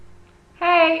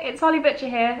Hey, it's Holly Butcher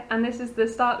here, and this is the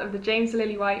start of the James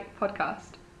Lillywhite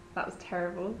podcast. That was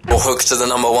terrible. Or hooked to the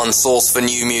 #1 source for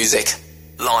new music,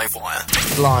 Livewire.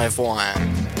 Livewire.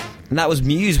 And that was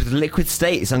Muse with Liquid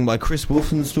State, sung by Chris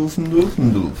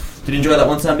Wolfendorf. Did you enjoy that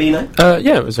one, Sambino?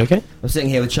 Yeah, it was okay. I'm sitting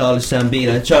here with Charles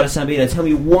Sambino. Charles Sambino, tell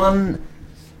me one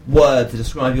word to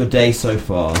describe your day so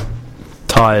far.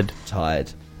 Tired.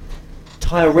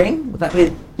 Tiring? Would that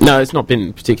be? No, it's not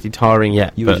been particularly tiring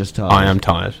yet. You were just tired. I am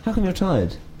tired. How come you're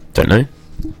tired? Don't know.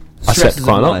 I slept Stresses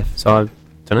quite a of lot, life. so I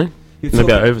don't know.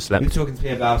 Maybe I overslept. You were talking to me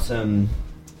about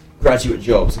graduate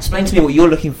jobs. Explain to me what you're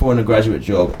looking for in a graduate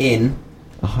job in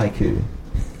a haiku.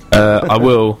 I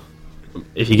will,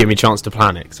 if you give me a chance to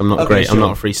plan it, because I'm not great. Sure. I'm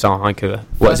not a freestyle haikuer.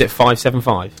 What is it,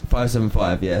 575?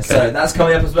 575, yeah. Okay. So that's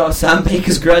coming up as well. Sam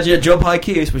Baker's graduate job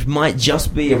haikus, which might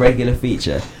just be a regular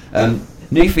feature.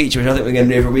 New feature, which I think we're going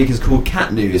to do every week, is called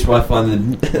Cat News, where I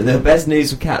find the best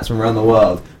news for cats from around the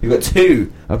world. We've got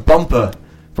a bumper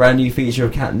brand new feature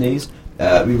of Cat News.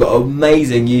 We've got an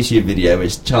amazing YouTube video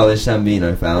which Charles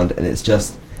Sambino found, and it's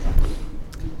just,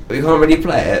 we can't really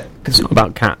play it It's not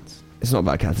about cats. It's not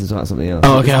about cats, it's about something else.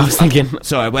 Oh, okay, I was thinking.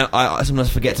 Sorry, when I sometimes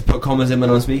forget to put commas in when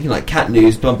I'm speaking, like Cat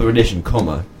News, bumper edition,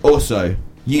 comma. Also,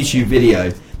 YouTube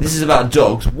video. This is about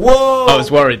dogs. Whoa! I was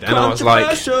worried then, I was like...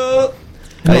 Controversial!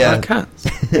 Not about cats.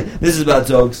 This is about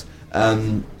dogs.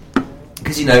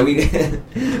 Because, you know,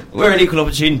 we're an equal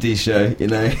opportunity show, you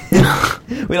know.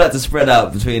 We like to spread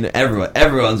out between everyone.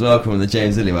 Everyone's welcome on the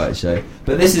James Lillywhite show.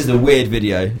 But this is a weird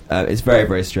video. It's very,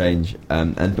 very strange.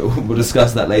 But we'll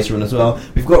discuss that later on as well.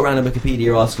 We've got Random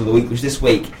Wikipedia Article of the Week, which this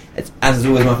week, as is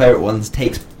always my favourite ones,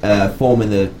 takes form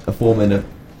in a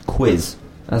quiz.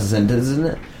 That's a sentence, isn't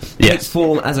it? Yes. Takes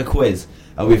form as a quiz.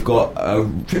 We've got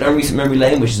Trip Down Recent Memory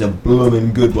Lane, which is a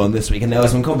blooming good one this week. And there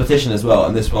was some competition as well,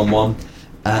 and this one won.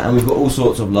 And we've got all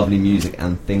sorts of lovely music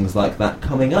and things like that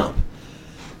coming up.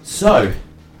 So,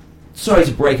 sorry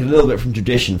to break a little bit from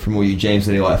tradition from all you James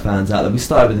Lillywhite fans out there. We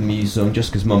started with a Muse song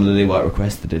just because Mum Lillywhite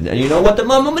requested it. And you know what the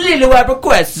Mum Lillywhite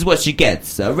requests is what she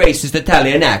gets. A racist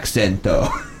Italian accent, though.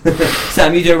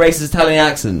 Sam, you do a racist Italian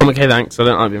accent. I'm okay, thanks. I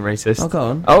don't like being racist. Oh, go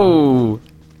on.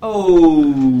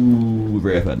 Oh,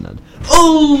 Rio Ferdinand.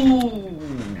 Oh,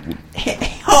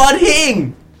 hard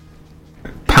hitting.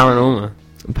 Paranormal.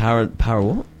 Para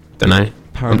what? Don't know.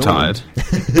 Paranorman. I'm tired.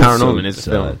 Paranorman is a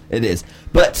film. It is.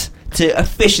 But to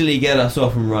officially get us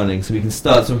off and running so we can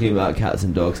start talking about cats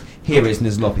and dogs, here is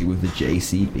Nizloppy with the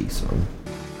JCB song.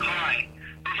 Hi,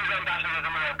 this is Ambassador of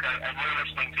America, and you're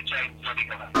listening to James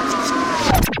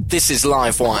Lillywhite. This is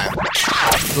Livewire.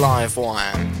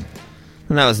 Livewire.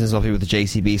 And that was Nizloppy with the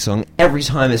JCB song. Every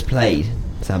time it's played,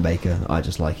 Sam Baker, I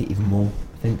just like it even more,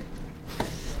 I think.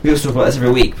 We also talk about this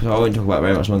every week, so I won't talk about it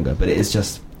very much longer, but it's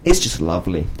just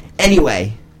lovely.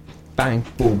 Anyway, bang,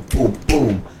 boom, boom,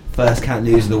 boom. First cat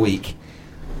news of the week.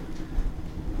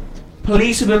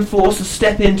 Police have been forced to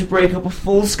step in to break up a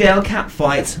full-scale cat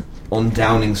fight on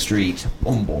Downing Street.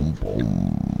 Boom, boom,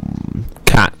 boom.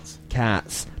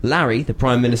 Cats. Larry, the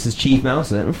Prime Minister's chief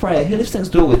mouser, and Freya, who lives next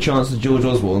door with Chancellor George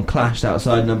Osborne, clashed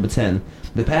outside number 10.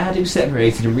 The pair who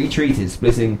separated and retreated,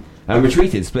 splitting to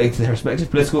their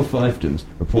respective political fiefdoms,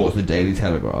 reports the Daily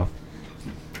Telegraph.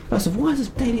 First of all, why is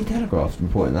the Daily Telegraph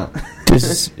reporting that? This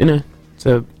is, it's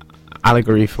a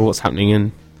allegory for what's happening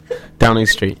in Downing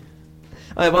Street.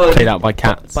 Played out by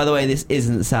cats. By the way, this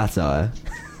isn't satire.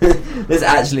 This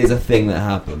actually is a thing that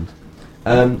happened.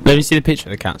 Let me see the picture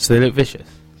of the cats. Do they look vicious?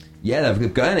 Yeah, they're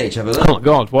going at each other. Oh my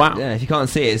god, wow. Yeah, if you can't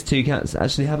see it, it's two cats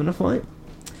actually having a fight.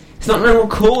 It's not normal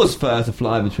cause fur to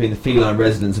fly between the feline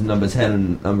residents of number 10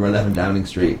 and number 11 Downing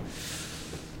Street.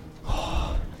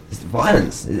 It's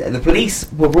violence. The police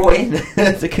were brought in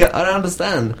to I don't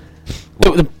understand.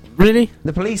 Really?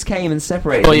 The police came and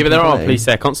separated. Well, yeah, but there are police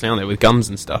there constantly, aren't there, with guns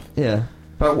and stuff? Yeah.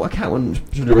 But what cat wouldn't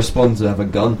sort of respond to have a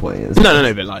gun pointing?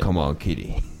 No, but like... Come on,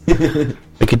 kitty.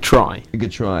 They could try. A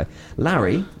good try.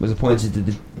 Larry was appointed to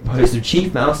the post of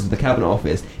Chief Mouse of the Cabinet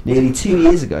Office nearly 2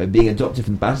 years ago, being adopted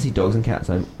from the Battersea Dogs and Cats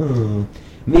Home.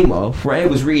 Meanwhile, Freya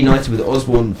was reunited with the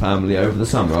Osborne family over the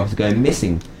summer after going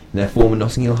missing in their former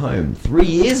Notting Hill home 3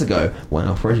 years ago.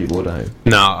 Wow, Freddie Bordeaux.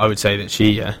 No, I would say that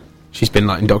she's been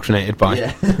like indoctrinated by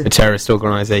a terrorist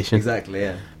organisation. Exactly,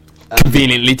 yeah.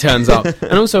 Conveniently turns up.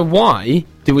 And also, why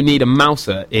do we need a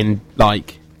mouser in,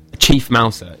 like, a chief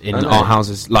mouser in our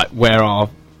houses, like, where our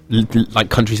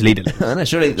country's leader lives? I know,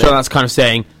 surely so that's kind of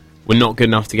saying we're not good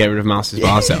enough to get rid of mouses by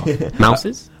ourselves.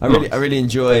 Mouses? I really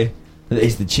enjoy that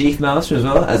he's the chief mouser as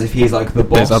well, as if he's like the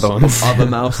boss There's other ones. of other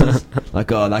mousers. Like,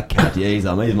 oh, that cat, yeah, he's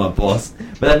my boss.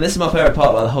 But then this is my favourite part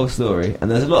about the whole story, and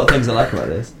there's a lot of things I like about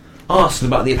this. Asked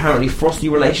about the apparently frosty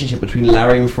relationship between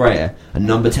Larry and Freya, a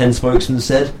number 10 spokesman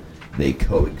said, they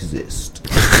coexist.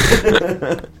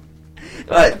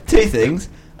 Right, two things.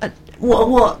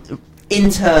 What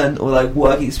intern or like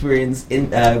work experience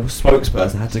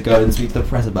spokesperson had to go and speak to the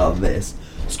press about this?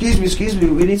 Excuse me,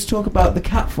 we need to talk about the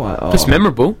cat fight. Oh, It's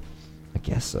memorable. I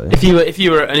guess so. If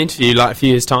you were at an interview like a few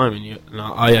years' time, and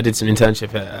I did some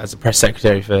internship as a press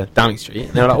secretary for Downing Street,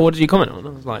 and they were like, "What did you comment on?" And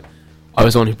I was like, "I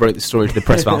was the one who broke the story to the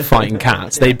press about fighting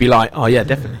cats." They'd be like, "Oh yeah,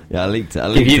 definitely." Yeah, I leaked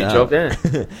it. Give you the job, yeah.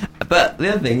 But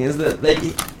the other thing is that they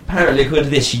apparently, according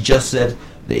to this, she just said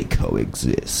they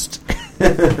coexist.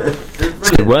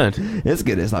 It's a good word. It's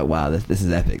good. It's like, wow, this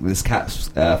is epic. This cat's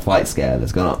fight scare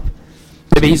has gone up.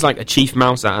 Maybe he's like a chief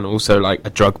mouser and also like a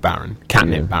drug baron,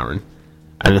 catnip baron,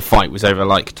 and the fight was over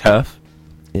like turf,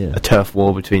 a turf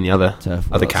war between the other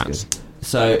cats. Good.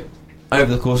 So,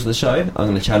 over the course of the show, I'm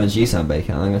going to challenge you, Sam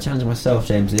Baker, and I'm going to challenge myself,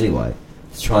 James Lillywhite,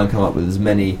 to try and come up with as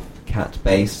many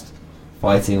cat-based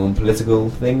fighting on political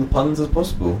puns as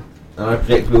possible. And I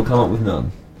predict we'll come up with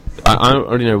none. I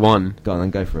already know one. Go on,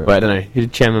 then go for it. But I don't know. Who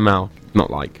did Chairman Mao not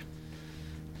like?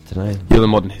 Don't know. You're the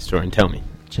modern historian. Tell me.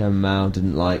 Chairman Mao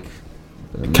didn't like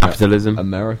capitalism.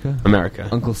 America.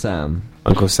 Uncle Sam.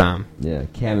 Yeah.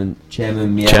 Chairman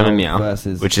Meow. Chairman Meow.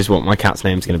 Versus, which is what my cat's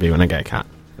name's going to be when I get a cat.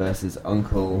 Versus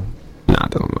Uncle. Nah,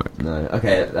 it doesn't work. No.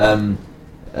 Okay.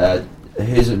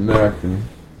 Who's American?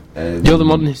 You're the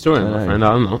modern historian, my friend.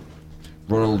 I'm not.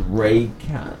 Ronald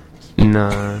Cat.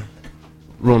 No.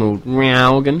 Ronald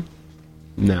Reagan.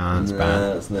 Nah, that's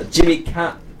bad. That's not. Jimmy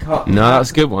Cat. No, that's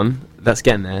a good one. That's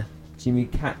getting there. Jimmy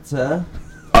Carter.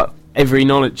 Every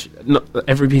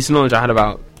piece of knowledge I had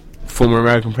about former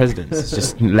American presidents has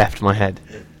just left my head.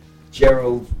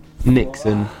 Gerald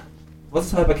Nixon. What's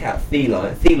the type of cat?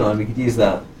 Feline. Feline. We could use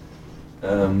that.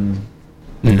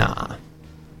 Nah.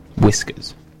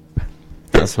 Whiskers.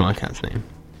 That's my cat's name.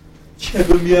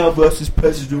 Chairman Meow versus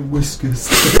President Whiskers.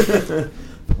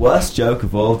 Worst joke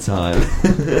of all time.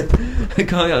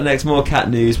 Coming up next, more cat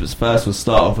news, but first we'll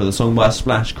start off with a song by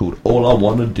Splash called All I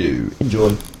Wanna Do.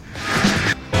 Enjoy.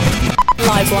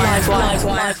 Live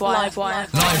wire.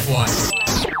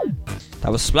 That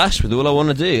was Splash with All I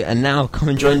Wanna Do, and now come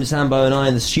and join Sambo and I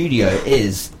in the studio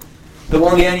is the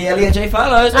one, the only Elliot J.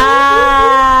 Fallows.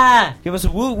 Ah! Give us a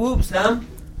whoop whoop, Sam.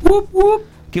 Whoop whoop.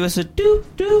 Give us a doo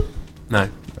doo. No.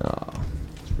 Oh,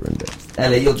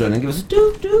 Elliot, you'll join and give us a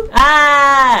doo doo.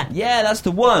 Ah! Yeah, that's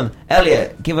the one.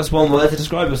 Elliot, give us one word to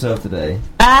describe yourself today.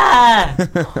 Ah!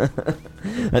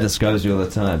 That describes you all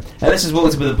the time. And this is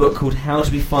walked with a book called How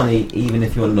to Be Funny Even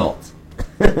If You're Not.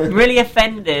 I'm really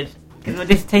offended because my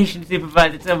dissertation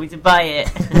supervisor told me to buy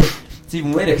it. It's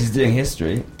even weirder because he's doing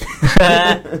history.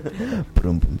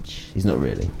 He's not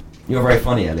really. You're very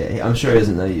funny, Elliot. I'm sure he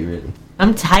doesn't know you really.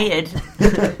 I'm tired.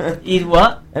 He's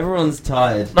what? Everyone's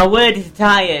tired. My word is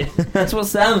tired. That's what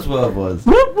Sam's word was.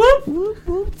 Whoop whoop. Whoop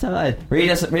whoop, tired. Read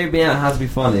me out How to Be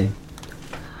Funny.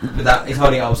 But that, he's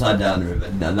holding it upside down,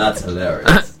 Ruben. Now that's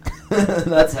hilarious.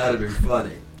 That's how to be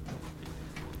funny.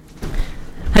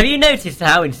 Have you noticed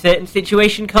how in certain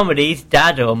situation comedies,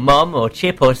 Dad or Mom or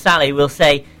Chip or Sally will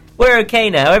say, "We're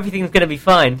okay now, everything's going to be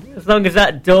fine, as long as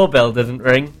that doorbell doesn't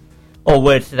ring," or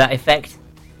words to that effect.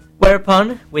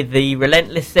 Whereupon, with the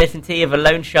relentless certainty of a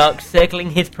loan shark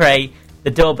circling his prey, the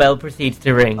doorbell proceeds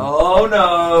to ring. Oh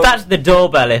no! That's the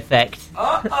doorbell effect.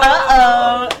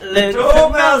 Uh-oh! The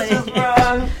doorbell's just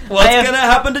rung! What's gonna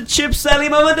happen to Chip, Sally,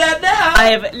 Mum and Dad now? I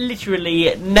have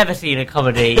literally never seen a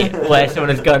comedy where someone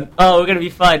has gone, "Oh, we're gonna be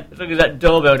fine, as long as that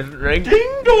doorbell doesn't ring."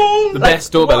 Ding dong! The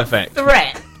best doorbell effect.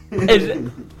 Threat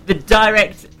is the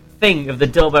direct thing of the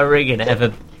doorbell ringing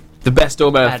ever. The best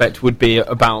doorbell effect would be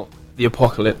about the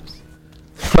apocalypse.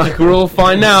 Like, we're all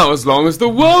fine now as long as the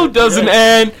world doesn't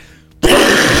end.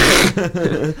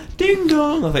 Ding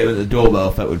dong! I think the doorbell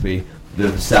effect would be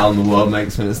the sound the world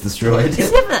makes when it's destroyed.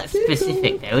 It's never that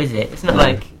specific though, is it? It's not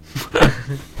like... Can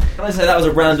I say that was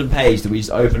a random page that we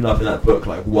just opened up in that book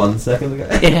like 1 second ago?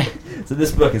 Yeah. So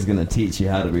this book is going to teach you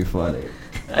how to be funny.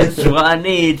 That's what I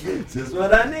need. This is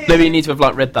what I need. Maybe you need to have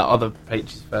like read that other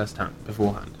pages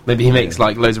beforehand. Maybe he makes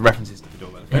like loads of references to the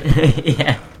doorbell effect.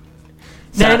 Yeah.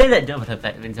 No, I know that doorbell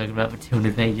effect I've been talking about for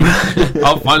 200 pages.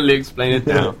 I'll finally explain it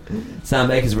now. Sam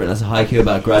Baker's written us a haiku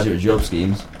about graduate job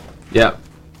schemes. Yeah.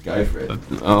 Go for it.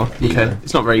 Oh, okay. Yeah.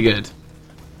 It's not very good.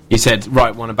 You said,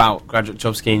 write one about graduate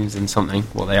job schemes and something,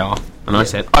 what they are. And I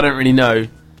said, I don't really know.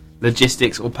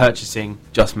 Logistics or purchasing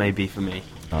just may be for me.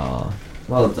 Ah,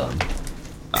 well done.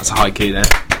 That's a haiku there.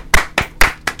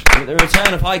 The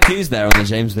return of haikus there on the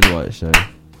James Lillywhite Show.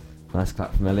 Nice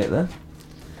clap from Elliot there.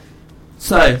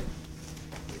 So,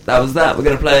 that was that. We're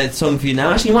going to play a song for you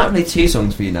now. Actually, we might play 2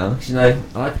 songs for you now. Because, I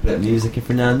like to play music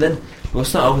every now and then. We'll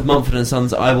start off with Mumford &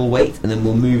 Sons' I Will Wait, and then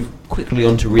we'll move quickly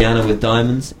on to Rihanna with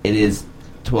Diamonds. It is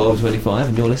 12:25,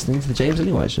 and you're listening to the James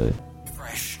Lillywhite Show.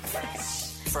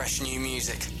 Fresh new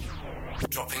music.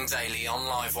 Dropping daily on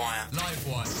Livewire.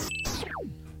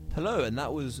 Hello, and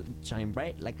that was Shine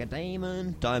Bright Like a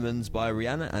Diamond, Diamonds by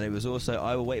Rihanna, and it was also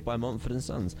I Will Wait by Mumford &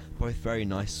 Sons. Both very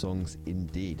nice songs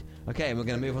indeed. Okay, and we're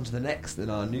going to move on to the next in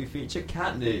our new feature,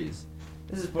 Cat News.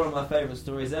 This is one of my favourite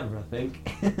stories ever, I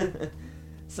think.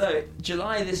 So,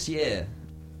 July this year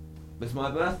was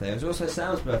my birthday. It was also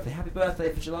Sam's birthday. Happy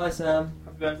birthday for July, Sam.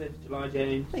 Happy birthday for July,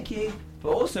 James. Thank you.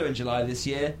 But also in July this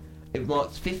year, it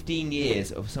marks 15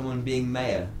 years of someone being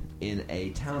mayor in a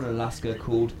town in Alaska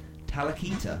called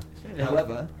Talkeetna.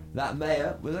 However, that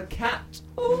mayor was a cat.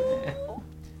 Ooh.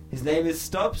 His name is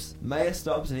Stubbs, Mayor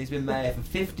Stubbs, and he's been mayor for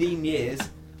 15 years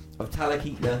of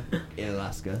Talkeetna in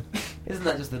Alaska. Isn't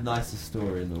that just the nicest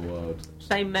story in the world?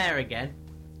 Say mayor again.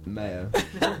 Mayor.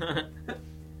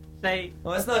 Say...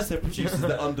 Oh, it's nice to have producers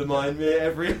that undermine me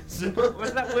every episode.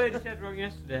 What's that word you said wrong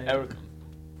yesterday? Aragon.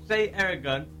 Say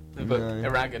Aragon. No.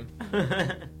 Aragon.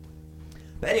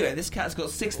 But anyway, this cat's got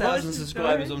 6,000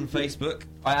 subscribers on Facebook.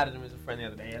 I added him as a friend the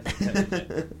other day. He hasn't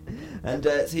accepted it. And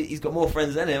so he's got more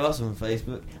friends than any of us on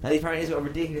Facebook. And apparently he's got a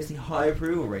ridiculously high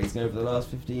approval rating over the last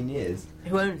 15 years.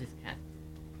 Who owns this cat?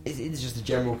 It's just a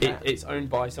general cat. It's owned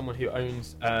by someone who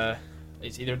ons...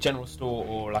 it's either a general store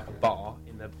or like a bar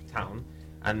in the town.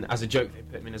 And as a joke, they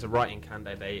put him in as a write-in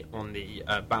candidate on the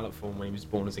ballot form when he was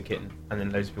born as a kitten. And then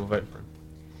loads of people vote for him.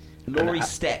 Laurie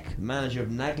Steck, manager of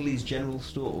Nagley's General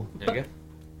Store. There you go.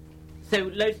 So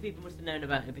loads of people must have known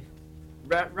about it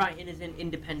before. Writing is in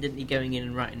independently going in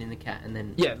and writing in the cat, and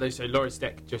then Yeah, so Laurie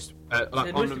Steck just so like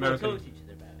they on must have all American. talked to each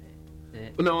other about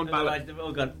it. Well, no, on Otherwise ballot. they've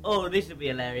all gone, oh, this would be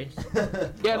hilarious.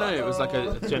 Yeah, no, it was like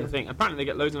a general thing. Apparently, they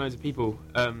get loads and loads of people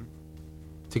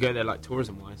to go there, like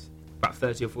tourism-wise. About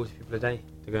 30 or 40 people a day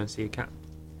to go and see a cat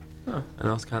and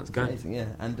ask how it's going. Amazing, yeah.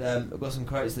 And I've got some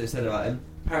quotes they said about him.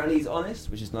 Apparently he's honest,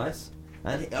 which is nice.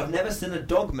 And I've never seen a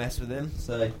dog mess with him,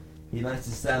 so he managed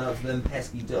to stand up to them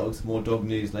pesky dogs. More dog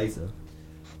news later.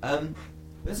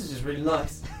 This is just really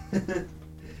nice. Do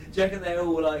you reckon they're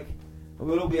all like,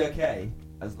 we'll all be okay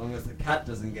as long as the cat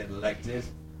doesn't get elected?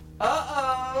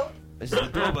 Uh-oh! This is the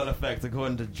doorbell effect,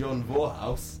 according to Jon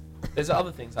Vorhaus. There's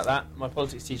other things like that. My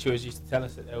politics teacher always used to tell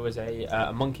us that there was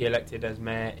a monkey elected as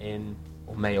mayor in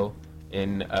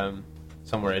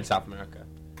somewhere in South America,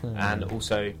 and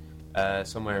also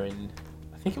somewhere in,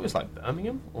 I think it was like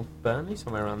Birmingham or Burnley,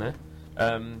 somewhere around there,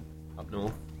 up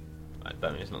north.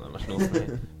 Birmingham's not that much north from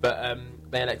here, but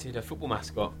they elected a football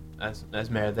mascot as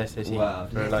mayor of their city. Wow!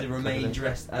 For, They remain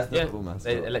dressed as the football mascot.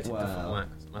 They elected the football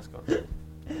mascot.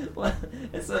 Well,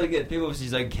 it's so good. People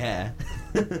obviously don't care.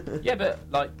 Yeah, but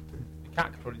like the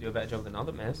cat could probably do a better job than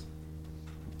other mayors.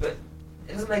 But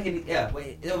it doesn't make any. Yeah, well,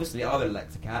 obviously I would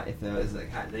elect a cat if there was a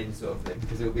cat name sort of thing,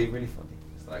 because it would be really funny.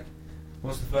 It's like,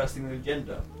 what's the first thing with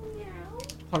gender?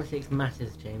 Politics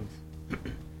matters, James.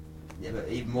 Yeah, but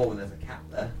even more when there's a cat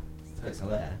there. So it's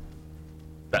hilarious.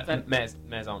 But mayors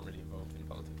aren't really involved in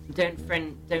politics. Don't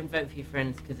vote for your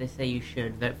friends because they say you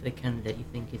should. Vote for the candidate you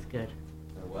think is good.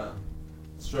 Oh wow,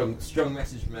 strong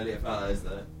message from Elliot Fallows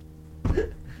there,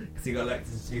 because he got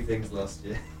elected to 2 things last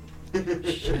year.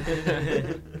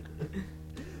 We're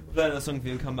playing a song for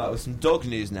you and come back with some dog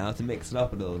news now to mix it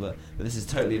up a little bit. But this is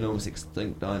Totally Enormous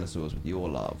Extinct Dinosaurs with Your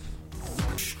Love.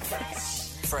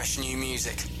 Fresh new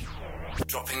music.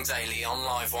 Dropping daily on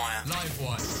Livewire.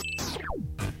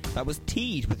 That was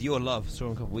Teed with Your Love. Saw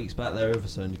him a couple of weeks back there, over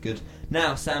sounded good.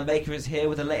 Now Sam Baker is here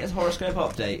with the latest horoscope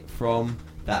update from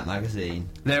that magazine.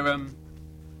 They're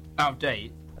out of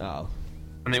date, Oh,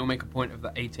 and they will make a point of the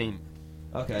 18th.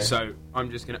 okay. So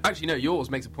I'm just gonna. Actually, no. Yours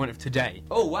makes a point of today.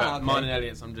 Oh wow, But mine and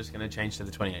Elliot's, I'm just gonna change to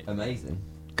the 28th. amazing.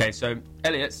 Okay, so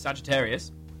Elliot,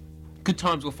 Sagittarius. Good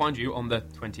times will find you on the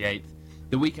 28th.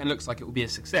 The weekend looks like it will be a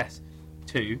success.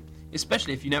 2,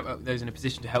 especially if you network those in a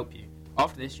position to help you.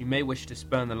 After this, you may wish to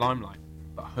spurn the limelight,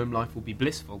 but home life will be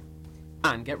blissful.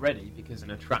 And get ready, because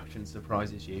an attraction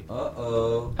surprises you.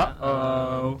 Uh-oh.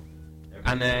 Uh-oh.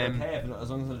 And then... Okay, as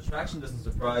long as an attraction doesn't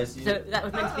surprise you. So that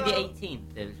was meant to be the 18th.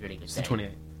 It was really good. It's the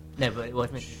 28th. No, but it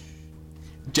was meant to be.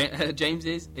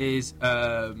 James's is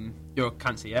you're a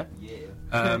Cancer, yeah?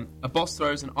 Yeah. A boss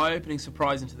throws an eye-opening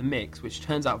surprise into the mix, which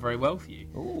turns out very well for you.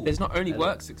 Ooh. There's not only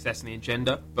work success in the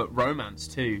agenda, but romance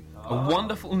too. A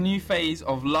wonderful new phase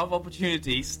of love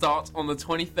opportunity starts on the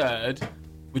 23rd,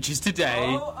 which is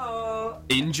today.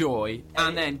 Enjoy,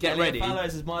 and then get ready.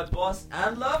 Fallows is my boss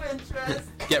and love interest.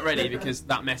 Get ready, because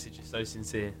that message is so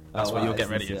sincere. That's what you'll get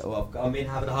ready as. Well, I mean,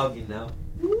 having a hug in now.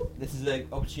 This is an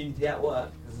opportunity at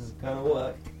work. This is kind of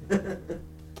work.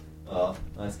 Oh,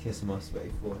 nice kiss on my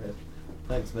sweaty forehead.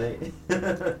 Thanks, mate.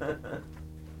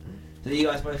 So you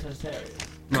guys both Sagittarius?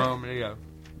 No, I'm Leo.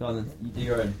 Go on then, you do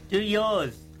your own. Do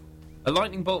yours. A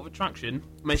lightning bolt of attraction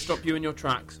may stop you in your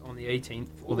tracks on the 18th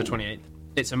or the 28th.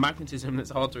 It's a magnetism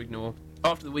that's hard to ignore.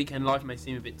 After the weekend, life may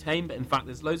seem a bit tame, but in fact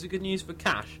there's loads of good news for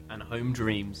cash and home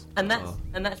dreams. And that's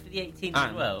for the 18th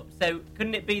as well. So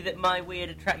couldn't it be that my weird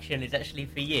attraction is actually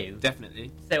for you?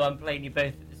 Definitely. So I'm playing you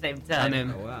both at the same time.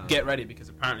 And then get ready, because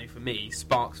apparently for me,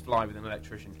 sparks fly with an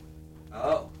electrician.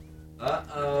 Oh.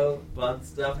 Uh-oh. Fun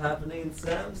stuff happening in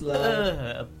Sam's life.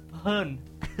 A pun.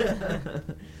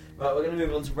 Right, we're going to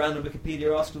move on to Random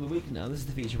Wikipedia Ask of the Week now. This is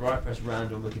the feature where I press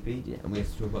Random Wikipedia and we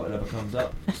have to talk about whatever comes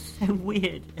up. That's so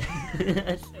weird.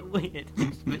 That's so weird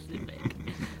and specific.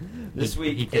 This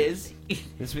week's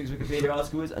Wikipedia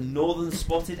article is a northern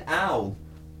spotted owl.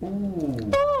 Ooh.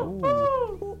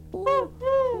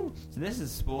 So this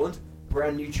has spawned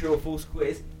brand new true or false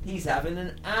quiz. He's having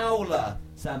an owler.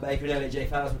 Sam Baker and Elliot J.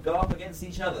 Fowles will go up against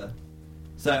each other.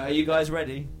 So are you guys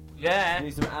ready? Yeah. Do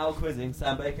some owl quizzing,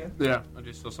 Sam Baker? Yeah, I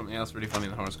just saw something else really funny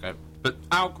in the horoscope. But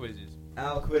owl quizzes.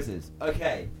 Owl quizzes.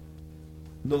 Okay.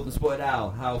 Northern spotted owl.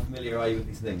 How familiar are you with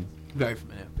these things? Very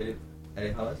familiar.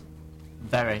 Elliot Fowles?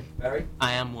 Very. Very?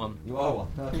 I am one. You are one.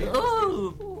 Okay.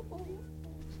 Ooh.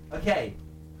 Okay.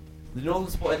 The northern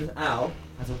spotted owl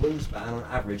has a wingspan on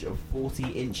average of 40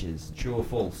 inches. True or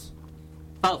false?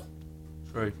 False.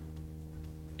 True.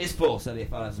 It's false. Elliot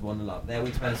Fowles has 1-0 up. Their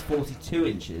wingspan is 42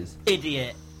 inches.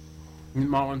 Idiot.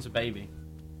 My one's a baby.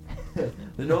 The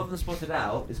northern spotted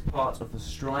owl is part of the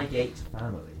Strygate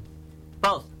family.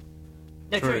 False.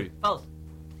 No, True. true. False.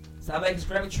 Sam Baker's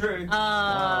correctly true.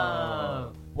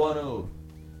 Oh. 1-0.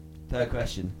 Third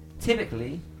question.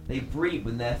 Typically, they breed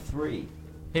when they're 3.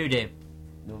 Who do?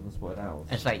 Northern spotted owls.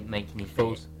 It's like making me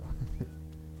False.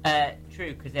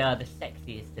 True, because they are the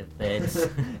sexiest of birds.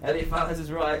 Elliot Fowles is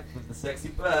right with the sexy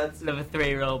birds. Love a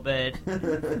 3-year-old bird.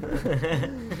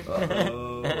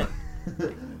 Uh-oh.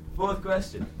 Fourth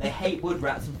question. They hate wood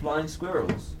rats and flying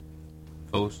squirrels.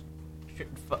 False.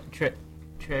 True.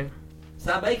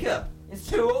 Sam Baker, it's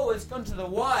 2-2. It's gone to the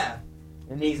wire.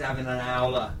 And he's having an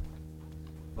owler.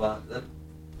 But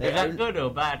they Is that good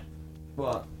or bad?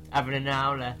 What? Having an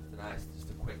owler. Nice, just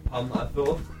a quick pun that I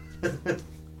thought.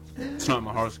 It's not in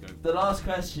my horoscope. The last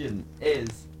question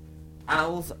is: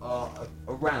 owls are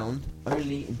around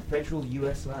only in federal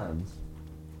U.S. lands.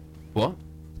 What?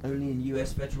 Only in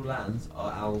U.S. federal lands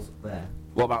are owls there.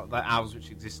 What about the owls which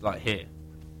exist like here?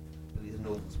 But these are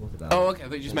northern spotted owls. Oh, okay. I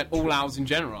thought you just meant all owls in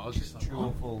general. I was just like, True or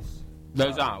what? false?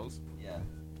 Those owls? Yeah.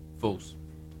 False.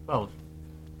 False.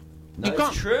 No, You it's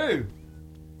can't- true.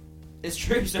 It's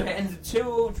true. So it ends a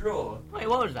 2-2 draw. Wait,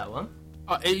 what was that one?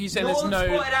 You said there's Northern no.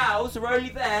 spotted owls are only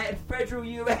there in federal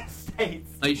U.S.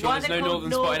 states. Are you sure Why are there's they no called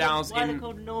northern spotted owls Why are they in?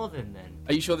 called northern then?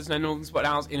 Are you sure there's no northern spotted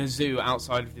owls in a zoo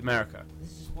outside of America?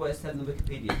 This is just what it said on the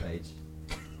Wikipedia page.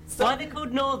 Why are they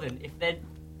called northern if they're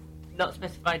not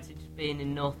specified to just being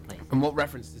in North Place? And what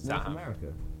reference does that North have?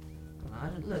 America. I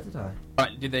don't know, did I?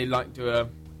 Right, did they do an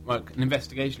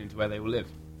investigation into where they will live?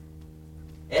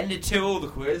 Ended 2-2 the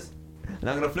quiz. And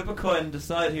I'm going to flip a coin and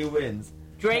decide who wins.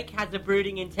 Drake has a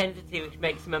brooding intensity which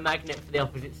makes him a magnet for the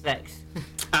opposite sex.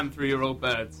 And 3-year-old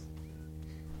birds.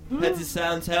 Heads is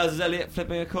Sam, tails is Elliot,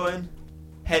 flipping a coin.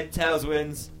 Head, tails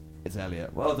wins. It's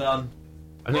Elliot. Well done.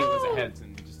 I think it was a heads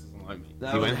and he just doesn't like me.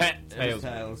 He went head, It was tails.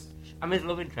 tails. I'm his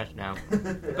love interest now.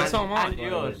 That's all mine. And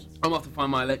yours. I'm off to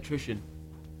find my electrician.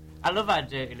 I love our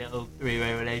dirty little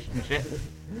three-way relationship.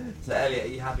 So Elliot, are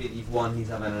you happy that you've won? He's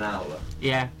having an owler.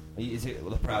 Yeah. Is it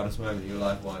the proudest moment of your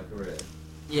life-wide career?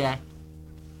 Yeah.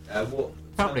 Probably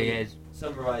summarize- is.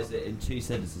 Summarise it in 2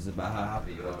 sentences about how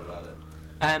happy you are about it.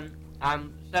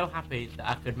 I'm so happy that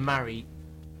I could marry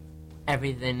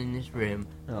everything in this room,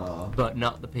 Oh, but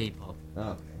not the people.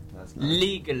 okay, that's nice.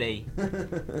 Legally.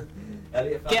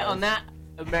 Elliot Get Fowles. on that,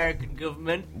 American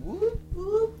government. Whoop,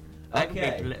 whoop. I can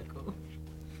Okay. be political.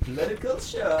 Political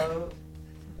show.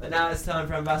 But now it's time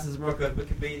for Ambassadors Morocco and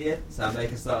Wikipedia. Sam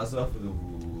Baker start us off with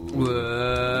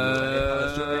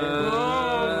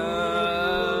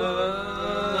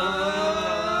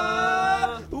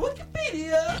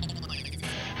Wikipedia.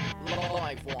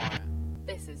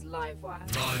 This is Livewire.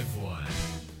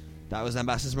 That was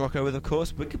Ambassadors Morocco with, of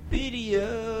course,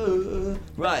 Wikipedia.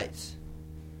 Right.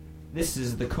 This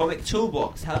is the Comic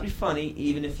Toolbox. How to be funny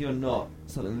even if you're not.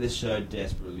 Something this show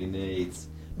desperately needs.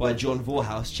 By Jon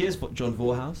Vorhaus. Cheers, Jon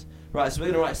Vorhaus. Right, so we're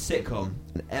going to write a sitcom,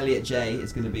 and Elliot J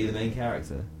is going to be the main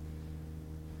character.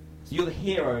 So you're the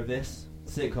hero of this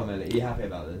sitcom, Elliot. Are you happy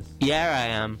about this? Yeah, I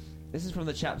am. This is from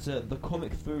the chapter The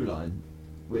Comic Throughline,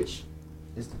 which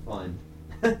is defined.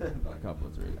 But I can't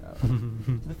bother to read it out. So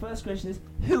the first question is,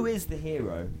 who is the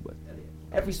hero? Well, Elliot.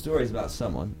 Every story is about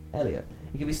someone, Elliot.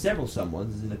 It can be several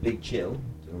someones, as in a big chill,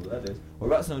 don't know what that is, or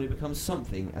about someone who becomes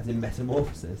something, as in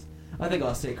metamorphosis. I think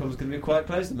our sitcom's going to be quite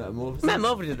close to metamorphosis.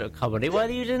 Metamorphosis is not a comedy. Why are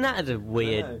they using that as a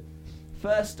weird...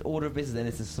 First order of business then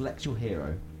is to select your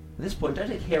hero. At this point, don't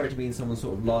take hero to mean someone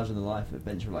sort of larger-than-life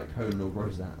adventure like Conan or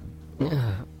Roseanne.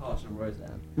 Harsh on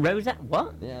Roseanne. Roseanne?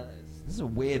 What? Yeah, this is a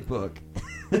weird book.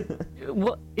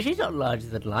 What? She's not larger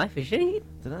than life, is she?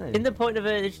 Dunno. In the point of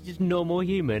her, that she's just normal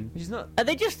human. She's not... Are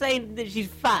they just saying that she's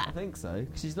fat? I think so.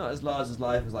 'Cause she's not as large as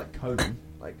life as like Conan.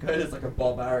 Like Conan's like a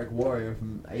barbaric warrior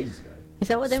from ages ago. Is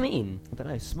that what they mean? I don't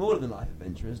know. Smaller than life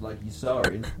adventurers like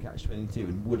Usari from Catch-22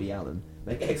 and Woody Allen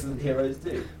make excellent heroes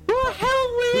too. What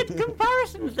hell weird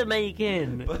comparisons they're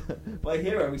making? By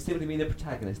hero, we simply mean the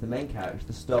protagonist, the main character,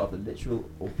 the star of the literal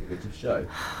or figurative show.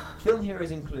 Film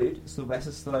heroes include Sylvester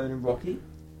Stallone in Rocky,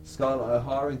 Scarlett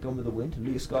O'Hara in Gone with the Wind,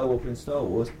 Luke Skywalker in Star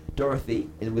Wars,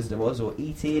 Dorothy in Wizard of Oz, or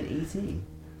E.T. in E.T.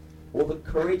 Or the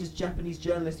courageous Japanese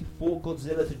journalist who fought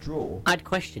Godzilla to draw. I'd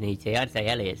question E.T. I'd say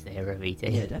Elliot's the hero of E.T.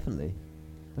 Yeah, definitely.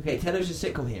 Okay, television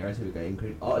sitcom heroes, here we go,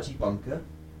 include Archie Bunker,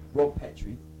 Rob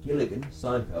Petrie, Gilligan,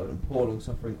 Seinfeld, and poor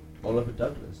long-suffering Oliver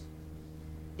Douglas.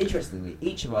 Interestingly,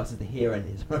 each of us is the hero in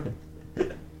his own...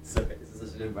 Sorry, this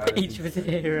is such an embarrassing... Each of us is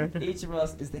a hero. Each of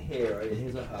us is the hero in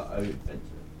his or her own adventure.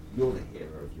 You're the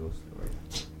hero of your story.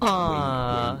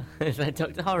 Aww, it's like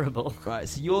Dr. Horrible. Right,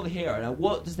 so you're the hero. Now,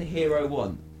 what does the hero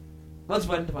want? Once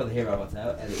we've identified the hero, I'll tell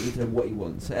Elliot, you need to know what you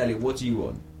want. So, Elliot, what do you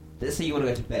want? Let's say you want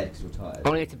to go to bed because you're tired. I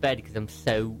want to go to bed because I'm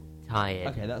so tired.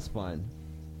 Okay, that's fine.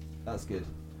 That's good.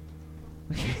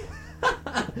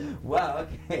 Wow,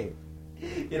 okay.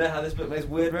 You know how this book makes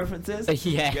weird references?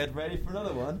 Yeah. Get ready for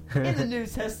another one. In the New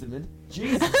Testament,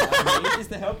 Jesus' need is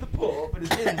to help the poor, but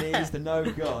his inner need is to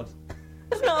know God.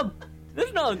 That's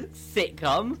not a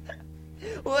sitcom.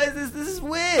 What is this? This is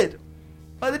weird.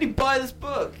 Why did he buy this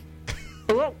book?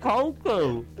 What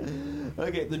Coco?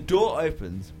 Okay, the door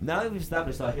opens. Now that we've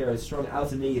established our hero's strong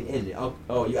outer need and inner need.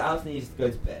 Oh, your outer need is to go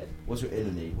to bed. What's your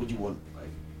inner need? What do you want? Like,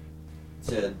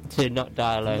 to not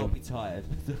die alone. To not be tired.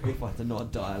 To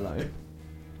not die alone.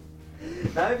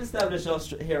 Now we've established our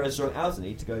hero's strong outer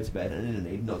need to go to bed and inner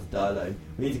need not to die alone.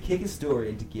 We need to kick his story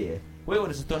into gear. We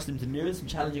want to thrust him to numerous and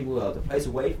challenging world, a place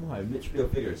away from home, literally or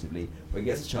figuratively, where he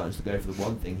gets a chance to go for the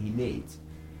one thing he needs.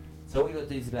 So what you got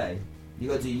to do today? You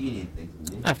got to do union things,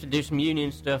 haven't you? I have to do some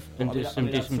union stuff and do some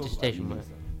dissertation work.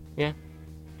 Yeah.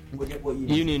 What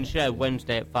union show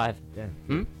Wednesday at 5. Yeah.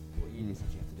 Hmm? What union stuff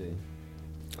do you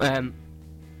have to do?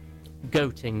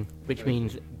 Goating, which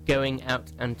means going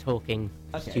out and talking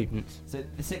to Okay. students. So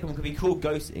the sitcom could be called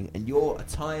Ghosting, and you're a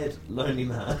tired, lonely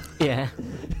man. Yeah.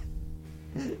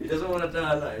 He doesn't want to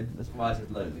die alone. That's why I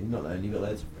said lonely. Not lonely, you've got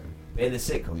loads of friends. But in the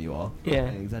sitcom you are. Yeah.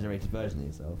 An exaggerated version of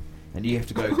yourself. And you have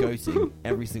to go ghosting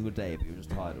every single day, but you're just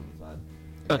tired all the time.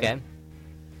 Okay.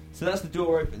 So that's the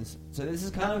door opens. So this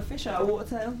is kind of a fish out of water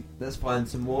tale. Let's find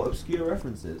some more obscure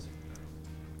references.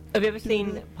 Have you ever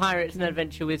seen Pirates and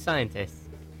Adventure with Scientists?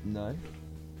 No.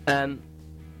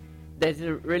 There's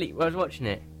a really... I was watching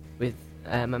it with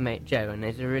my mate Joe, and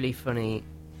there's a really funny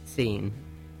scene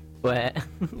where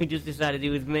he just decided he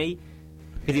was me,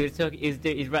 because he was talking,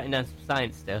 he's writing down some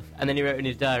science stuff, and then he wrote in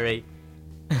his diary,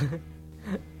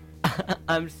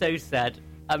 "I'm so sad,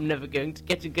 I'm never going to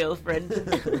get a girlfriend."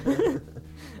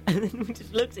 And then we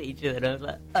just looked at each other, and I was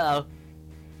like, "Oh,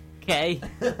 okay."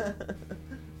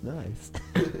 Nice.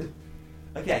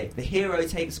 Okay, the hero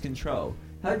takes control.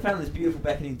 Having found this beautiful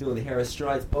beckoning door, the hero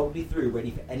strides boldly through, ready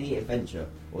for any adventure,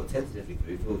 or tentatively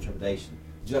through, full of trepidation.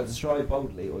 Would you like to stride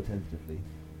boldly or tentatively?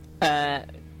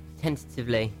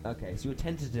 Tentatively. Okay, so you're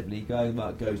tentatively going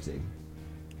about ghosting.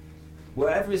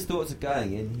 Wherever his thoughts are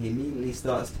going in, he immediately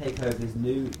starts to take over his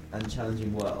new and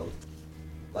challenging world.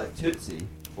 Like Tootsie,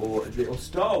 or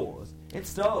Star Wars. In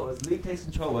Star Wars, Luke takes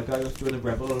control by going off to join the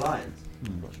Rebel Alliance.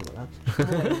 Not sure about that.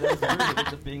 There's a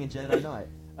rumor of being a Jedi Knight.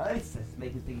 Early success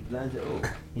make him think he learns it all.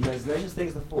 He knows there's such thing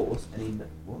as the Force, and he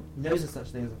knows there's such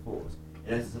thing as the Force.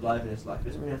 He knows it's alive in his life, he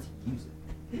doesn't really know how to use it.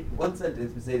 In one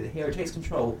sentence, we say the hero takes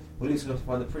control while Luke's going to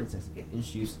find the princess and get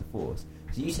introduced to the Force.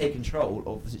 So you take control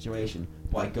of the situation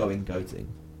by going goating.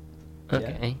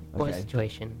 Okay. Yeah? What Okay.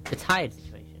 situation? The tired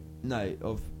situation. No,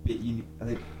 I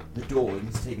think the door, you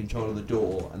need to take control of the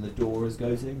door, and the door is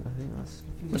goating. I think that's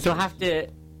confusing. So I have to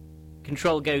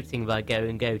control goating by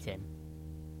going goating.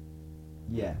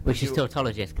 Yeah. Which is You're-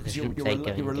 tautologist, because I shouldn't say going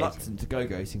you're goating. reluctant to go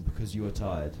goating because you are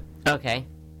tired. Okay.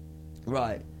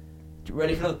 Right.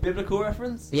 Ready for another biblical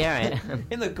reference? Yeah,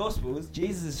 In the Gospels,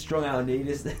 Jesus' strong out need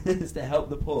is to help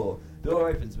the poor. The door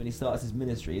opens when he starts his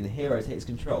ministry, and the hero takes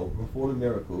control, performing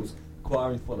miracles,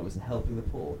 acquiring followers, and helping the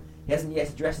poor. He hasn't yet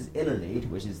addressed his inner need,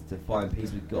 which is to find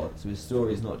peace with God, so his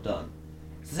story is not done.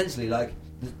 It's essentially like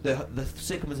the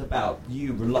sitcom is about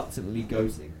you reluctantly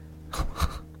ghosting.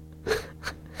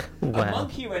 Wow. A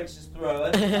monkey wrench is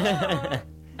thrown.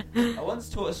 I once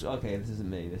taught. Okay, this isn't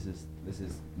me. This is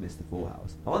Mr.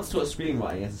 Vorhaus. I once taught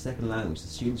screenwriting as a second language to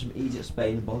students from Egypt,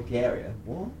 Spain, and Bulgaria.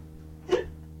 What?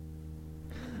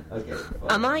 Okay.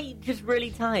 Fine. Am I just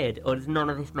really tired, or does none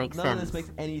of this make sense? None of this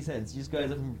makes any sense. You just go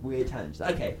on weird tangents.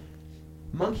 Okay.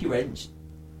 Monkey wrench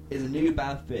is a new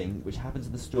bad thing which happens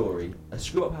in the story. A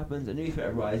screw up happens, a new threat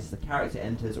arises, a character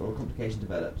enters, or a complication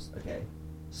develops. Okay.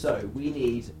 So we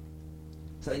need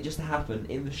something just to happen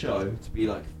in the show to be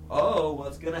like, oh,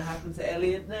 what's going to happen to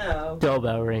Elliot now?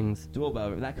 Doorbell rings.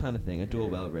 Doorbell, that kind of thing, a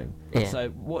doorbell ring. Yeah. So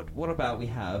what about we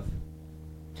have...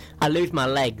 I lose my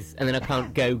legs, and then I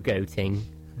can't go goating.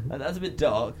 That's a bit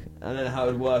dark. I don't know how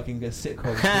it would work in a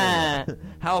sitcom.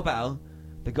 How about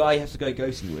the guy you have to go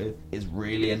ghosting with is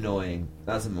really annoying?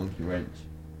 That's a monkey wrench.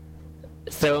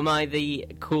 So am I the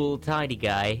cool, tidy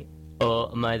guy,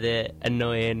 or am I the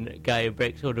annoying guy who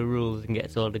breaks all the rules and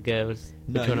gets all the girls?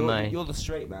 No, Which one am I? you're the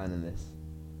straight man in this.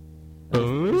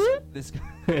 This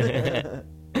guy...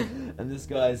 And this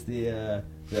guy's the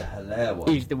hilarious one.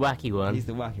 Who's the wacky one? He's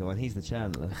the wacky one. He's the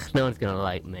Chandler. No one's gonna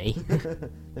like me.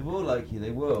 They will like you. They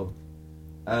will.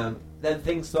 Then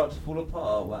things start to fall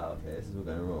apart. Wow. Okay, this is all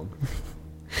going wrong.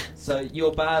 So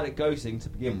you're bad at ghosting to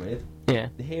begin with. Yeah.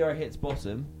 The hero hits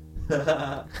bottom.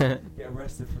 Get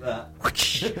arrested for that.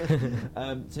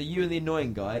 So you and the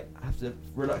annoying guy have to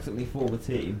reluctantly form a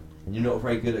team, and you're not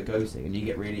very good at ghosting, and you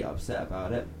get really upset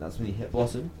about it. That's when you hit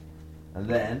bottom, and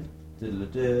then.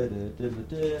 The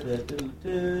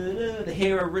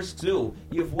hero risks all.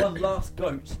 You've one last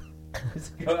goat.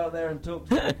 Just go out there and talk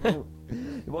to people.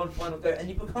 One final goat, and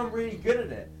you become really good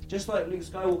at it. Just like Luke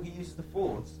Skywalker uses the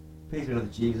Force. Please do another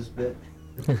Jesus bit.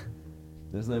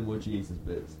 There's no more Jesus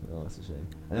bits. Oh, that's a shame.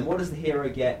 And then what does the hero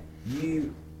get?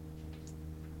 You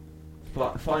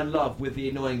find love with the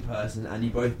annoying person, and you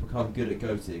both become good at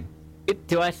goating.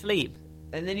 Do I sleep?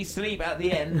 And then you sleep at the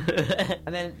end,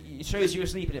 and then it shows you're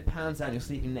asleep, and it pans down. You're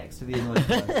sleeping next to the annoying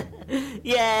person.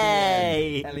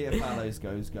 Yay! Elliot Fallows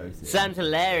goes ghosting. Sounds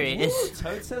hilarious. Ooh,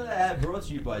 Total Air, brought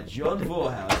to you by Jon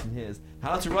Vorhaus, and here's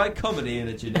How to Write Comedy in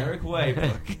a Generic Way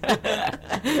book.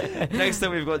 Next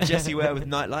up, we've got Jessie Ware with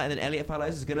Nightlight, and then Elliot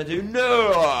Fallows is going to do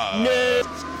No!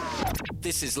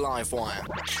 This is Livewire.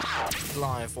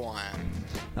 Livewire.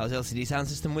 That was LCD Sound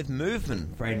System with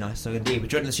Movement. Very nice song indeed. We're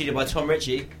joined in the studio by Tom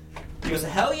Ritchie. Give us a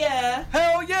hell yeah!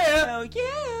 Hell yeah! Hell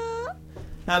yeah!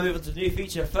 Now move on to the new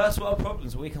feature, First World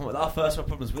Problems. When we come up with our first world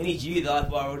problems, we need you, the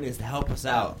Livewire audience, to help us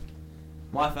out.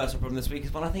 My first world problem this week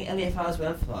is one I think Elliot Fowler's will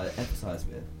emphasise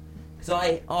with.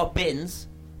 Because our bins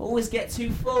always get too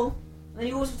full, and then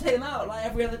you also take them out like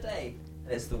every other day.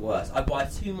 And it's the worst. I buy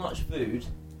too much food,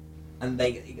 and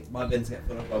my bins get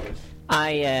full of rubbish.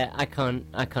 I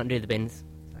can't do the bins.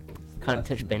 Can't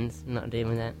touch bins. I'm not dealing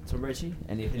with that. Tom Ritchie,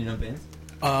 any opinion on bins?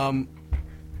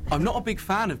 I'm not a big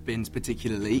fan of bins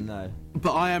particularly. No.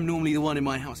 But I am normally the one in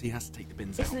my house who has to take the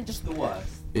bins out. Isn't it just the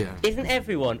worst? Yeah. Isn't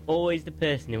everyone always the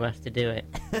person who has to do it?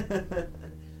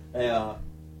 They are.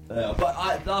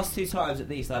 But last two times at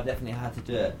least, I've definitely had to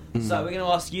do it. So we're going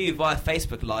to ask you via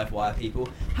Facebook Livewire people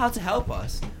how to help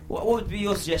us. What would be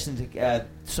your suggestion to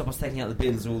stop us taking out the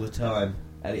bins all the time?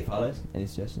 Elliot Fallows, any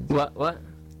suggestions?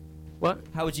 What?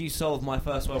 How would you solve my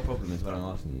first world problem is what I'm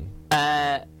asking you.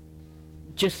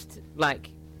 Just like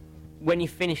when you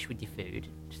finish with your food,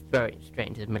 just throw it straight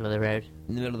into the middle of the road.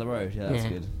 In the middle of the road, yeah, that's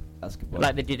good. That's a good one.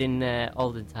 Like they did in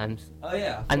olden times. Oh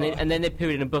yeah. And then they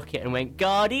pooed in a bucket and went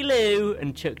Gardy Loo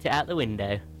and chucked it out the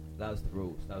window. That was the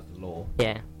rules. That was the law.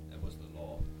 Yeah. That was the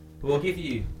law. But we'll give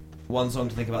you one song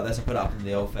to think about this. I'll put it up in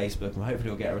the old Facebook and hopefully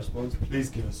we'll get a response. Please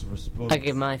give us a response. I'll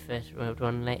give my first world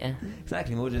one later.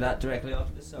 Exactly, we'll do that directly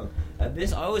after this song. I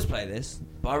always play this,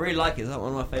 but I really like it. It's like one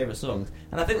of my favourite songs.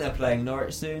 And I think they're playing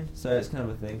Norwich soon, so it's kind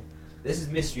of a thing. This is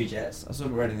Mystery Jets. I saw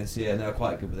them Reading this year and they were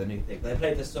quite good with their new thing. They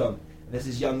played this song. And this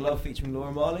is Young Love featuring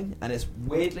Laura Marling, and it's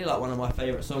weirdly like one of my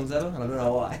favourite songs ever, and I don't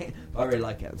know why, but I really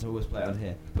like it, so I always play it on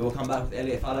here. But we'll come back with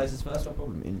Elliot Fallows' first world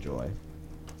problem. Enjoy.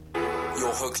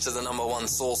 You're hooked to the #1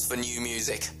 source for new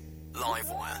music.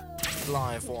 Livewire.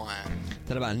 Livewire.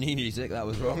 Talking about new music, that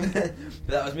was wrong. But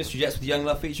that was Mystery Jets with Young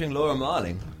Love featuring Laura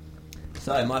Marling.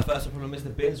 So, my first world problem is the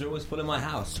bins are always full in my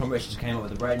house. Tom Rich just came up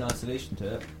with a very nice solution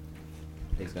to it.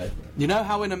 Please go for it. You know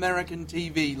how in American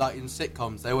TV, like in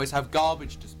sitcoms, they always have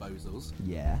garbage disposals?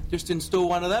 Yeah. Just install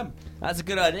one of them. That's a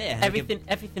good idea.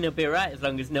 Everything will be alright as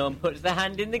long as no one puts their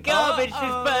hand in the garbage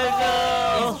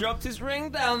disposal. He's dropped his ring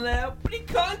down there, but he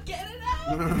can't get it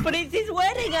out. But it's his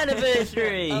wedding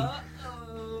anniversary.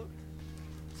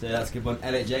 So that's a good one.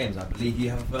 Elliot James, I believe you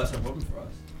have a first world problem for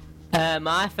us.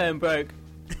 My iPhone broke.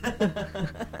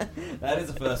 That is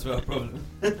a first world problem.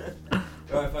 Your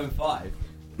iPhone 5.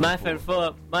 My iPhone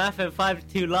 4. My iPhone 5 is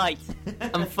too light.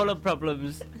 I'm full of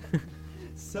problems.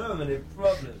 So many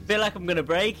problems. Feel like I'm gonna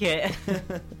break it.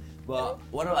 Well,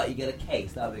 what about you get a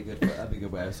case? That'd be a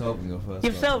good way of solving your first.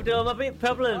 You've solved all my big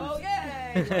problems. Oh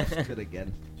yay! That's good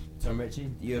again. Tom Ritchie,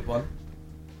 you have one.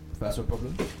 First world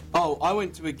problem. Oh, I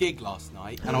went to a gig last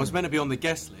night and I was meant to be on the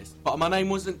guest list, but my name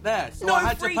wasn't there, so No I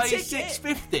had to free pay ticket.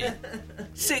 £6.50.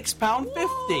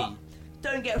 £6.50.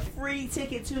 Don't get a free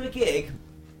ticket to a gig.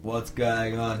 What's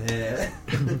going on here?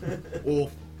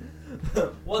 Awful.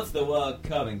 What's the world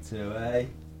coming to, eh?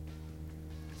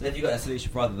 So have you got a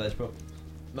solution for either of those problems?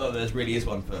 No, there really is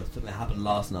one for something that happened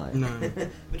last night. No.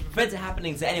 Which prevents it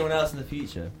happening to anyone else in the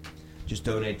future. Just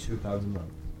donate £2 a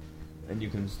month. And you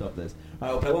can stop this.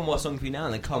 Alright, we'll play one more song for you now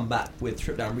and then come back with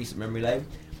Trip Down Recent Memory Lane.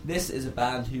 This is a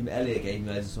band whom Elliot gave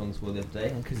me loads of songs for the other day,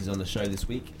 and because he's on the show this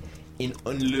week, in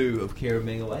lieu of Kieran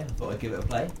being away, I thought I'd give it a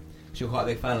play. You're quite a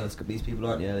big fan of these people,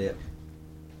 aren't you, Elliot?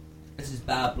 This is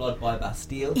Bad Blood by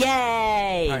Bastille.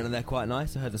 Yay! Apparently they're quite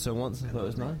nice. I heard the song once and I thought it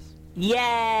was nice.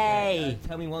 Yay!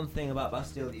 Tell me one thing about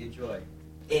Bastille that you enjoy,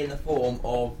 in the form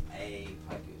of a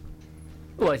haiku.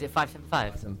 What is it,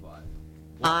 575? 575.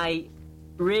 I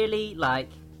really like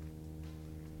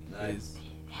Nice.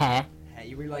 hair. Hey,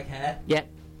 you really like hair? Yep.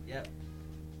 Yep.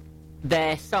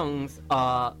 Their songs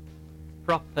are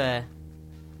proper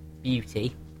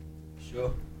beauty.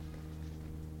 Sure.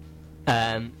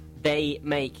 They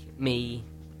make me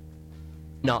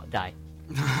not die.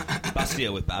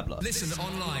 Bastille with Bad Blood. Listen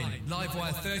online,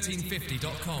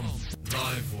 livewire1350.com.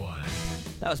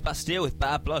 Livewire. That was Bastille with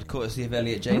Bad Blood, courtesy of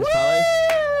Elliot James Powers.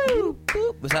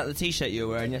 Was that the t-shirt you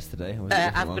were wearing yesterday? Or was it a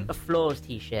I've different got one? a Floors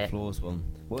t-shirt. Floors one.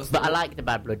 What was But I like the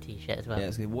Bad Blood t-shirt as well. Yeah,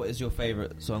 it's good. What is your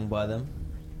favourite song by them?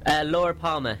 Laura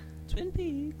Palmer. Twin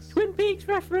Peaks. Twin Peaks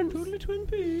reference. Totally Twin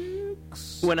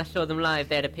Peaks. When I saw them live,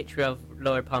 they had a picture of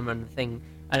Laura Palmer on the thing.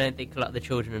 I don't think a lot of the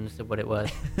children understood what it was,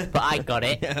 but I got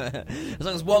it. Yeah. As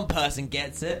long as one person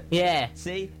gets it. Yeah.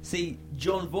 See,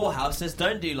 Jon Vorhaus says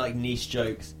don't do like niche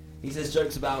jokes. He says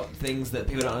jokes about things that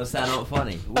people don't understand aren't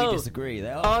funny. But we disagree.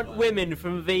 They are. Aren't funny. women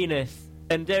from Venus?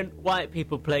 And don't white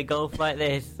people play golf like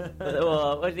this?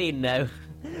 What do you know?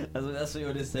 That's what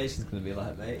your dissertation's going to be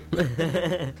like, mate.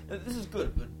 This is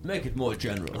good, but make it more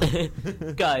general.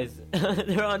 Guys,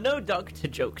 there are no doctor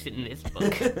jokes in this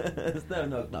book. There's no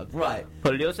knock. Right.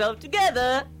 Pull yourself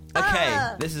together.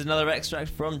 Okay, This is another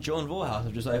extract from Jon Vorhaus.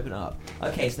 I've just opened up.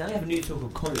 Okay, so now we have a new tool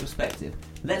called Comic Perspective.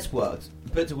 Let's put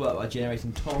to work by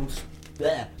generating 10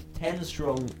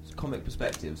 strong comic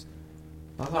perspectives.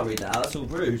 I can't read that out, that's all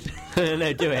rude.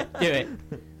 No, do it.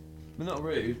 We're not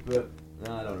rude, but...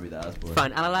 No, I don't want to read that, that's boring.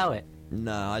 Fine, I'll allow it.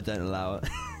 No, I don't allow it.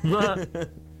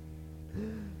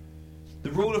 The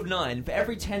rule of 9. For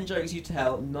every 10 jokes you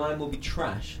tell, 9 will be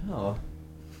trash. Oh,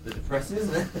 a bit depressing,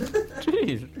 isn't it?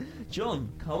 Jeez.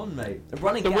 John, come on, mate. A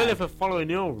running The gag. winner for following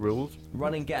your rules.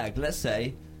 Running gag. Let's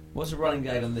say, what's a running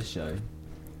gag on this show?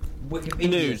 Wikipedia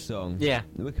News. song. Yeah.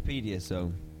 The Wikipedia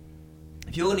song.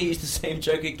 If you're going to use the same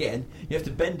joke again, you have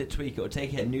to bend it, tweak it, or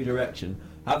take it in a new direction.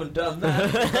 Haven't done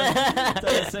that.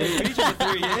 Done the same feature for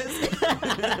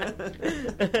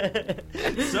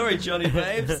 3 years. Sorry, Johnny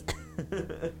Babes.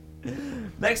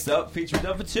 Next up, featuring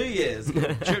done for 2 years.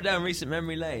 Trip down recent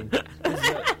memory lane.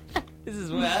 This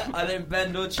is where I don't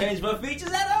bend or change my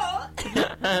features at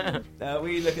all.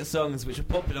 We look at songs which were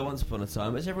popular once upon a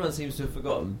time, which everyone seems to have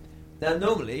forgotten. Now,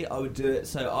 normally I would do it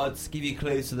so I'd give you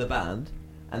clues to the band,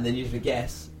 and then you'd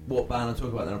guess what band I'm talking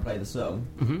about, and then I'll play the song.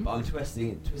 Mm-hmm. But I'm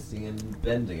twisting and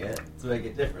bending it to make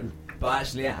it different. But I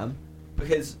actually am,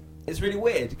 because it's really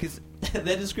weird, because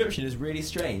their description is really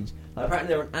strange. Like,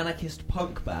 apparently they're an anarchist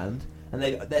punk band, and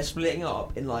they're splitting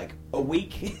up in like a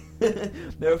week.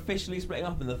 They're officially splitting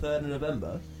up on the 3rd of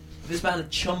November. This band,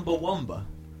 Chumbawamba.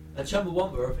 And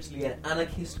Chumbawamba are officially an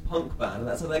anarchist punk band, and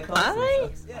that's how they're classed. Are they?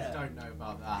 themselves. Yeah. I don't know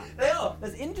about that. They are.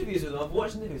 There's interviews with them. I've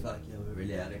watched interviews like, yeah, we're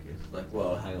really anarchist. Like,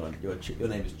 well, hang on, your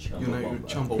name is Chumbawamba. Your name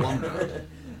is Chumbawamba.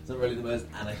 It's not really the most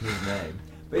anarchist name.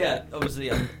 But yeah, obviously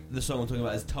the song I'm talking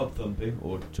about is Tub Thumping,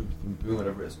 or Tub Thumping,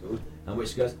 whatever it's called, and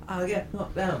which goes, I'll get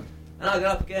knocked down, and I'll get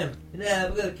up again, and yeah,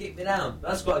 we're going to keep me down.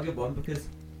 That's quite a good one, because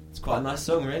it's quite a nice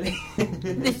song, really.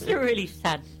 This is a really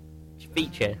sad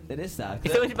feature. It is sad.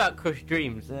 It's always about crushed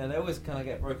dreams. Yeah, they always kind of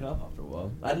get broken up after a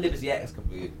while. I had Liberty X a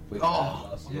couple of weeks Oh,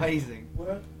 last year. amazing.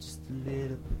 Well, just a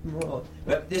little bit more.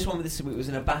 But this one this week was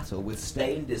in a battle with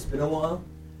Stained. It's been a while.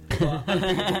 But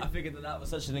I figured that was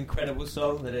such an incredible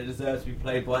song that it deserves to be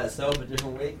played by itself a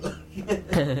different week.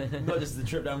 Not just the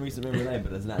trip down recent memory lane,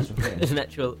 but as an actual thing. There's an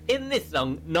actual in this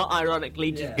song, not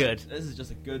ironically, just good. This is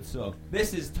just a good song.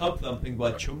 This is Tub Thumping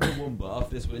by Chumbawamba.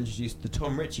 After this, we'll introduce the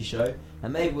Tom Ritchie Show,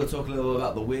 and maybe we'll talk a little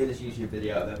about the weirdest YouTube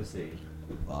video I've ever seen.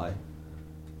 Bye.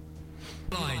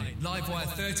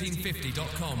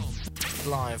 Livewire1350.com.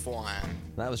 Livewire.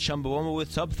 That was Chumbawamba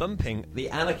with Tub Thumping, the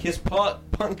anarchist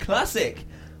punk classic.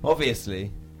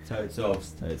 Obviously, Toad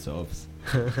Sobs.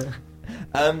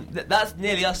 That's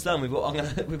nearly us done. We've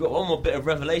got one more bit of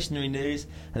revelationary news,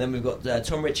 and then we've got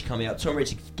Tom Ritchie coming up. Tom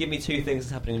Ritchie, give me two things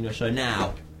that's happening on your show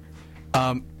now.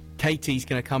 Katie's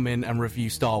going to come in and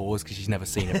review Star Wars because she's never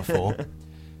seen it before.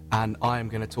 And I am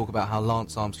going to talk about how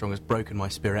Lance Armstrong has broken my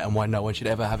spirit and why no one should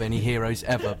ever have any heroes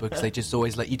ever because they just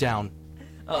always let you down.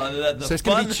 Oh, the so it's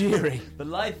going to be cheery. The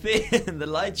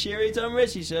light cheery Tom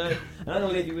Ritchie Show. And I'm going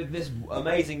to leave you with this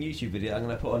amazing YouTube video I'm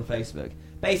going to put on Facebook.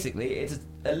 Basically, it's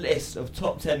a list of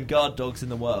top 10 guard dogs in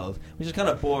the world, which is kind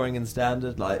of boring and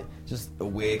standard, like just a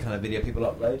weird kind of video people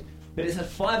upload. But it's had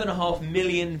 5.5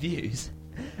 million views.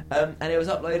 And it was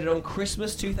uploaded on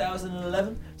Christmas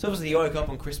 2011. So obviously you woke up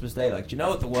on Christmas Day like, do you know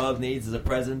what the world needs as a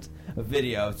present? A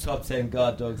video of top 10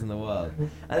 guard dogs in the world. And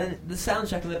then the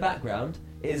soundtrack in the background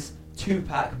is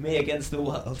Tupac, Me Against the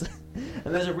World.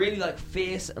 And there's a really like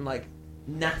fierce and like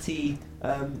natty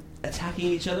attacking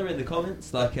each other in the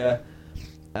comments. Like,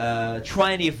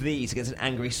 try any of these against an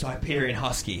angry Siberian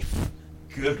Husky.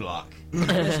 Good luck.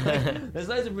 There's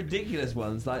loads of ridiculous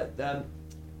ones like...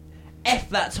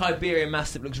 F that Siberian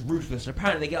Mastiff looks ruthless, and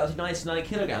apparently they get up to 99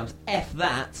 kilograms. F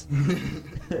that.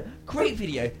 Great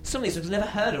video. Some of these dogs I've never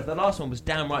heard of. The last one was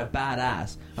downright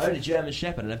badass. I own a German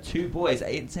Shepherd and have 2 boys,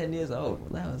 8 and 10 years old. Well,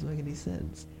 that doesn't make any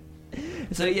sense.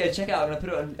 So yeah, check it out. I'm going to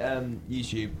put it on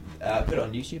YouTube. Put it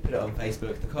on YouTube, put it on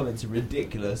Facebook. The comments are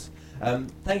ridiculous.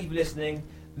 Thank you for listening.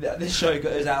 This show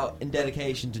goes out in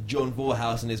dedication to Jon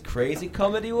Vorhaus and his crazy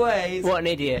comedy ways. What an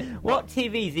idiot. What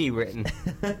TV's he written?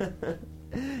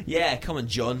 Yeah, come on,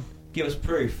 John. Give us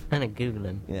proof. I'm going to Google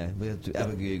him. Yeah, we'll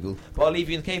have a Google. But I'll leave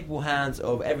you in the capable hands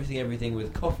of Everything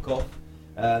with Cough Cough.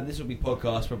 This will be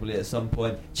podcast probably at some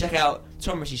point. Check out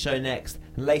Tom Ritchie Show next.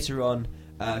 And later on,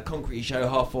 Concrete Show,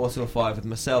 4:30 till 5 with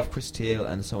myself, Chris Teal,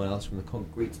 and someone else from the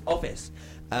Concrete office.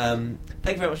 Thank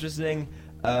you very much for listening.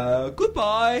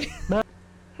 Goodbye.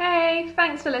 Hey,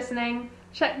 thanks for listening.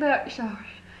 Check the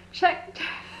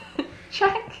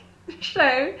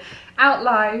show out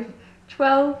live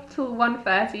 12 till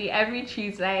 1:30 every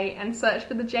Tuesday, and search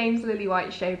for the James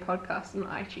Lillywhite Show podcast on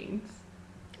iTunes.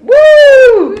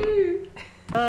 Woo!